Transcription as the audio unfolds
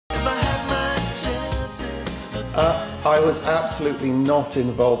I was absolutely not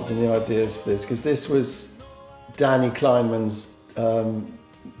involved in the ideas for this because this was Danny Kleinman's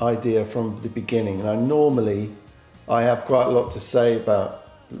idea from the beginning, and I have quite a lot to say about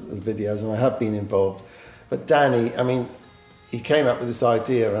the videos, and I have been involved. But Danny, I mean, he came up with this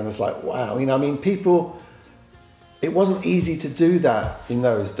idea, and I was like, wow, you know, I mean, it wasn't easy to do that in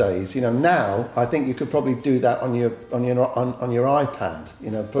those days. You know, now I think you could probably do that on your iPad.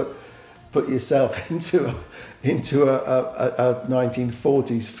 You know, put yourself into a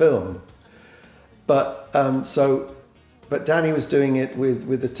 1940s film. But Danny was doing it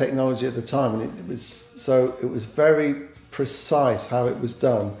with the technology at the time, and it was very precise how it was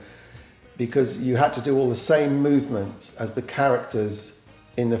done, because you had to do all the same movements as the characters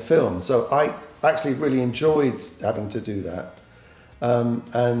in the film. So I actually really enjoyed having to do that,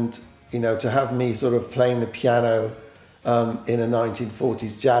 and you know, to have me sort of playing the piano in a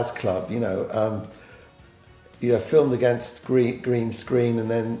 1940s jazz club, you know, filmed against green screen and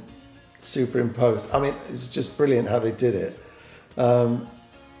then superimposed. I mean, it was just brilliant how they did it.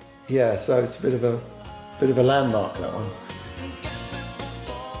 Yeah, so it's a bit of a landmark, that one.